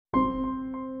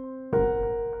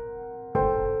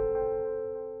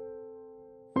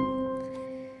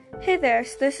Hey there,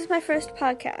 so this is my first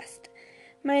podcast.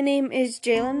 My name is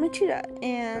Jalen Machida,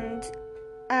 and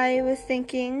I was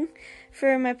thinking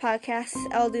for my podcast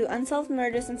I'll do unsolved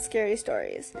murders and scary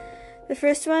stories. The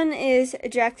first one is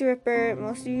Jack the Ripper.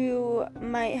 Most of you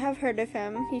might have heard of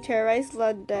him. He terrorized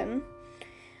London.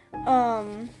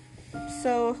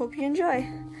 So hope you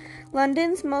enjoy.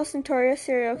 London's most notorious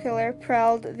serial killer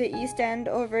prowled the East End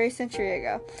over a century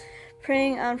ago,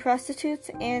 preying on prostitutes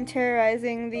and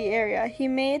terrorizing the area. He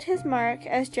made his mark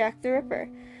as Jack the Ripper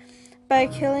by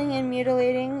killing and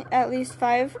mutilating at least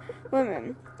 5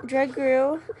 women. Dread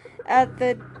grew as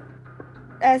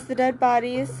the dead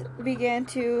bodies began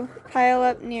to pile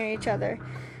up near each other.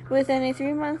 Within a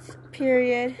 3-month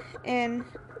period in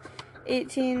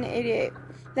 1888,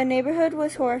 the neighborhood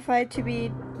was horrified to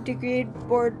be degreed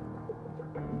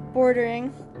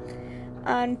bordering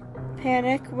on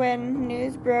panic when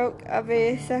news broke of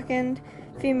a second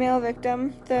female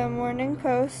victim. The Morning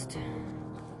Post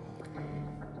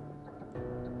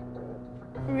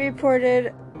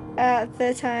reported at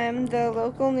the time the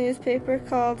local newspaper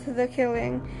called the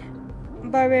killing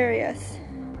barbarous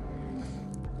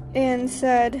and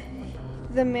said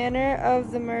the manner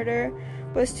of the murder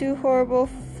was too horrible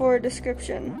for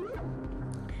description.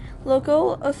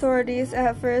 Local authorities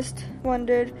at first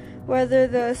wondered whether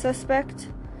the suspect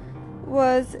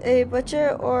was a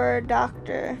butcher or a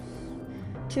doctor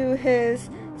to his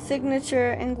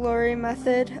signature and glory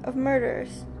method of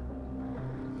murders,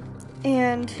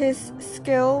 and his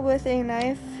skill with a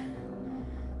knife.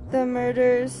 The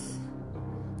murders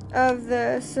of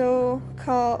the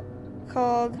so-called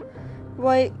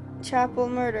Whitechapel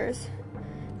murders.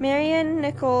 Marion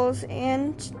Nichols,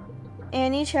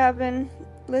 Annie Chapin,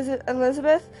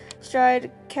 Elizabeth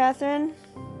Stride, Catherine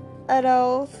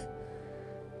Eddowes,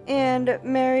 and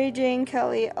Mary Jane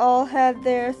Kelly all had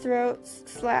their throats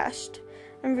slashed.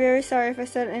 I'm very sorry if I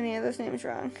said any of those names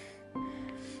wrong.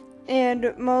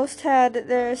 And most had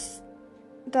their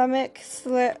stomach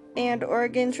slit and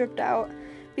organs ripped out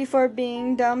before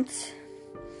being dumped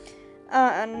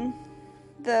on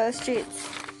the streets.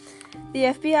 The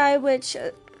FBI, which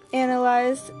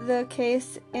analyzed the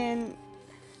case in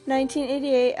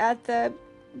 1988 at the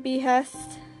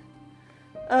behest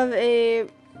of a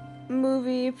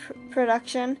movie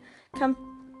production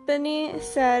company,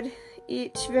 said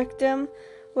each victim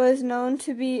was known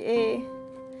to be a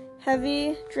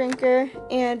heavy drinker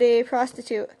and a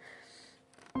prostitute.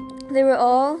 They were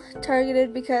all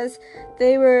targeted because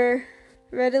they were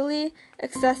readily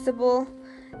accessible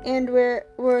and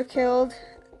were killed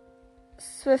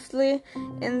swiftly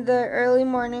in the early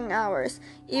morning hours.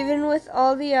 Even with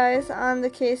all the eyes on the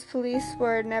case, police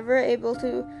were never able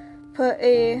to put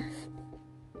a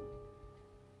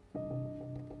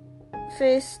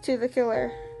face to the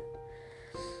killer.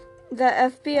 The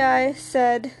FBI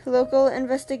said local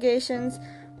investigations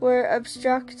were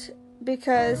obstructed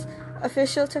because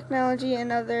official technology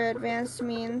and other advanced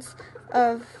means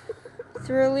of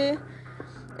thoroughly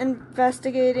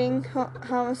investigating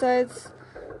homicides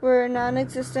were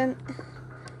non-existent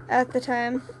at the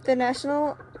time. The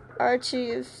National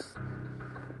Archives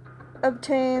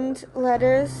obtained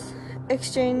letters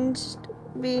exchanged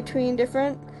between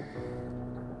different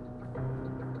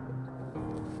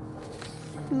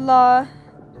law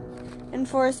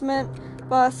enforcement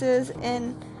bosses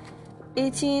in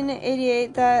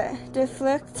 1888 that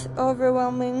deflect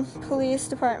overwhelming police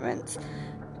departments.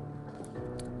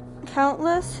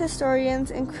 Countless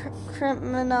historians and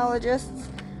criminologists,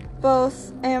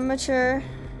 both amateur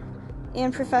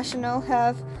and professional,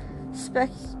 have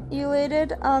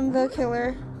speculated on the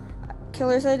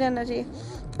killer's identity,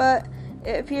 but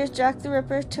it appears Jack the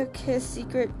Ripper took his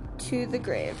secret to the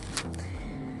grave.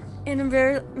 And I'm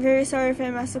very, very sorry if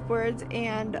I mess up words,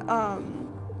 and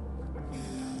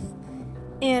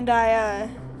I,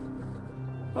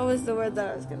 what was the word that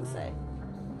I was going to say?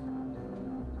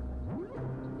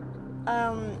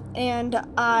 And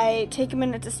I take a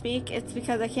minute to speak. It's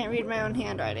because I can't read my own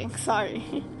handwriting.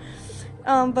 Sorry.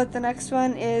 But the next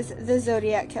one is the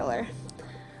Zodiac Killer.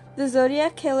 The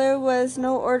Zodiac Killer was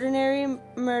no ordinary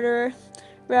murderer.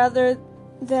 Rather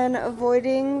than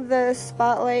avoiding the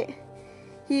spotlight,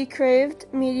 he craved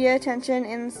media attention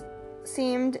and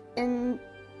seemed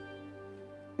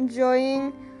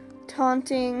enjoying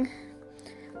taunting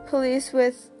police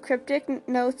with cryptic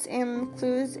notes and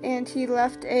clues, and he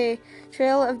left a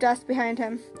trail of death behind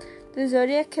him. The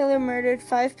Zodiac Killer murdered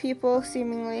 5 people,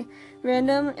 seemingly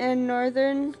random, in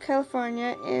Northern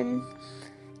California in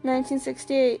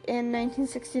 1968 and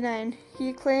 1969.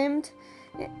 He claimed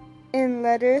in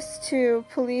letters to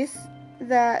police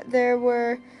that there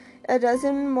were a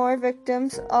dozen more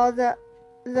victims,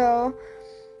 although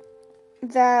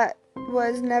that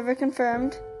was never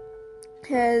confirmed.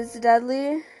 His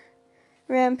deadly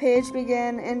rampage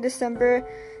began in December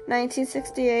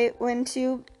 1968 when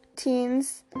two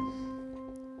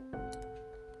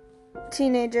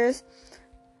teenagers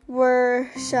were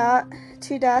shot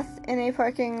to death in a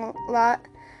parking lot.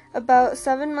 About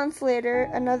 7 months later,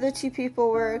 another two people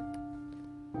were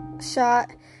shot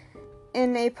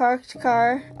in a parked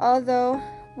car, although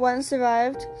one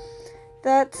survived.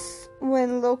 That's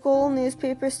when local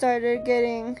newspapers started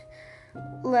getting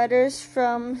letters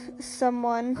from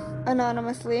someone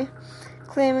anonymously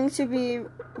claiming to be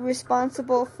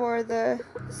responsible for the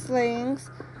slayings.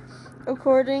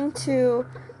 According to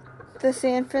the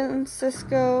San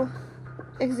Francisco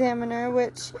Examiner,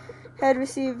 which had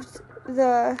received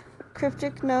the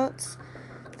cryptic notes,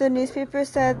 the newspaper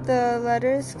said the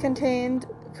letters contained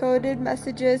coded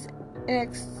messages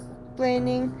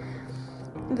explaining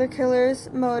the killer's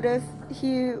motive.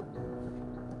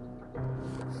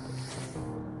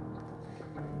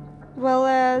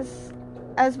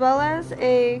 As well as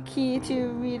a key to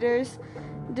readers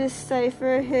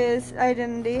decipher his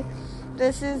identity.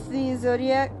 This is the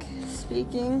Zodiac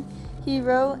speaking. He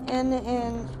wrote in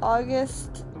an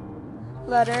August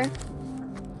letter,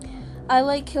 "I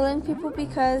like killing people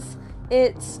because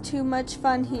it's too much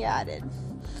fun," he added.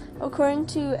 According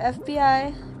to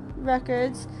FBI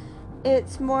records,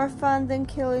 it's more fun than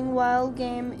killing wild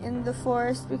game in the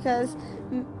forest because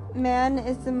man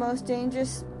is the most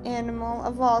dangerous animal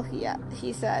of all,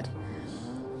 he said.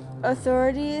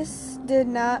 Authorities did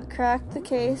not crack the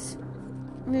case,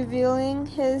 revealing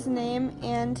his name,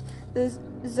 and the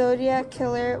Zodiac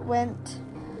killer went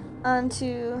on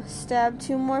to stab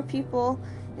two more people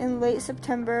in late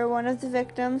September. One of the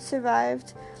victims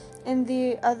survived and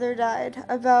the other died.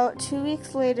 About 2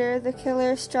 weeks later, the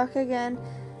killer struck again,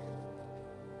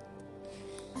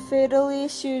 fatally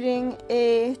shooting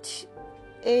a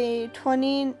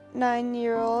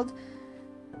 29-year-old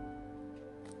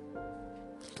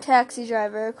taxi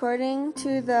driver. According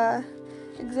to the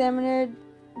Examiner,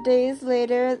 days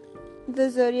later, the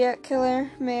Zodiac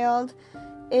killer mailed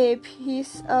a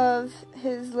piece of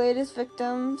his latest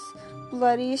victim's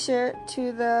bloody shirt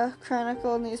to the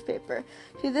Chronicle newspaper.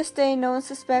 To this day, no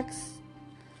suspects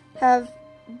have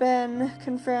been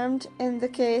confirmed in the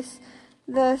case.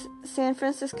 The San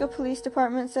Francisco Police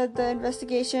Department said the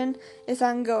investigation is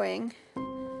ongoing.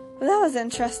 Well, that was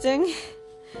interesting.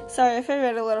 Sorry if I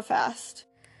read a little fast.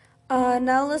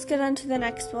 Now let's get on to the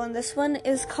next one. This one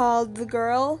is called The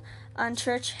Girl on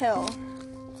Church Hill.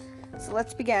 So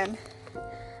let's begin.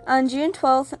 On June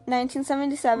 12,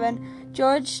 1977,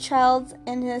 George Childs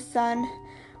and his son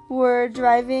were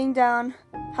driving down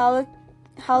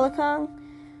Halcyon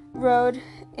Road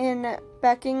in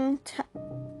Beckingham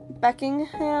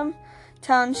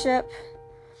Township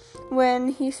when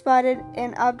he spotted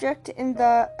an object in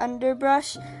the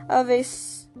underbrush of a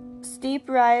steep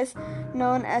rise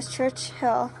known as Church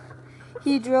Hill.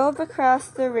 He drove across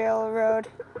the railroad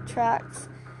tracks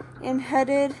and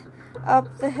headed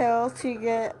up the hill to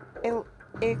get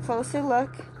a closer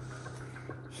look.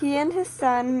 He and his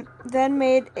son then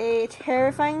made a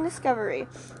terrifying discovery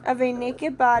of a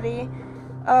naked body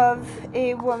of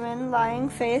a woman lying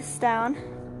face down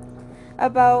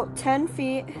about 10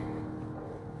 feet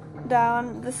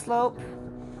down the slope.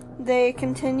 They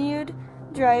continued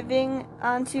driving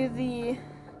onto the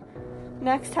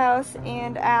next house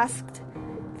and asked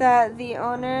that the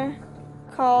owner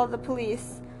call the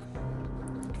police.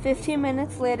 15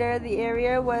 minutes later, the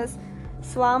area was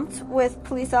swamped with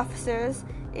police officers.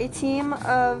 A team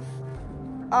of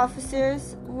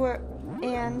officers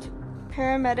and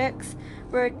paramedics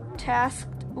were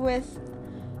tasked with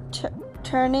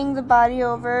turning the body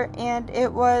over, and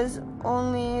it was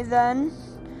only then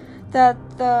that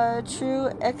the true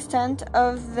extent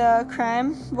of the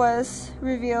crime was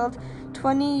revealed.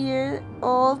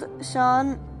 20-year-old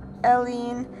Sean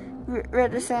Eileen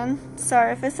Richardson,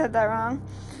 sorry if I said that wrong,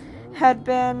 had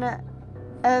been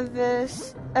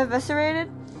eviscerated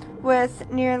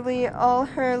with nearly all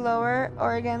her lower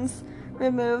organs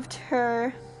removed.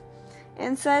 Her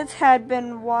insides had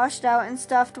been washed out and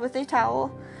stuffed with a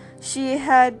towel. She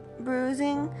had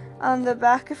bruising on the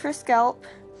back of her scalp,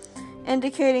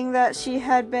 indicating that she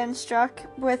had been struck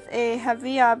with a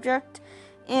heavy object,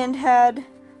 and had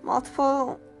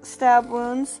multiple stab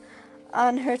wounds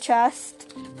on her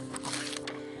chest.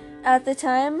 At the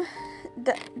time,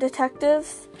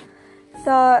 detectives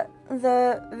thought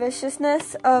the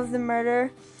viciousness of the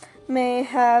murder may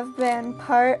have been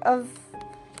part of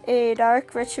a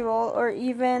dark ritual, or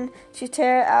even to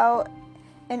tear out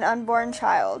an unborn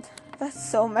child. That's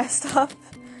so messed up.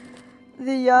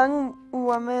 The young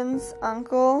woman's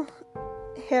uncle,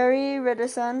 Harry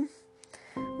Ritterson,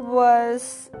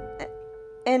 was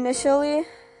initially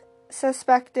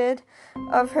suspected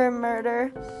of her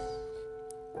murder,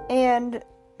 and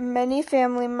many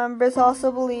family members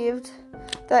also believed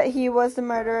that he was the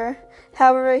murderer.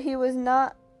 However, he was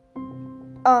not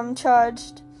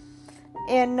charged,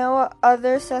 and no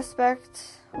other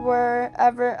suspects were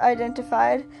ever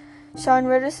identified. Sean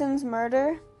Ritterson's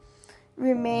murder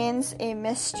remains a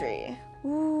mystery.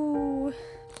 Ooh.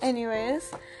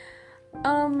 Anyways,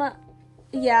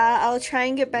 yeah, I'll try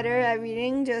and get better at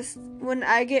reading. Just when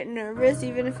I get nervous,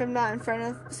 even if I'm not in front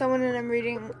of someone and I'm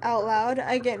reading out loud,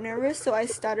 I get nervous, so I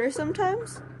stutter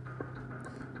sometimes.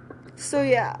 So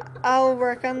yeah, I'll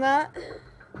work on that.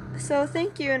 So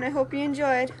thank you, and I hope you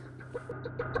enjoyed.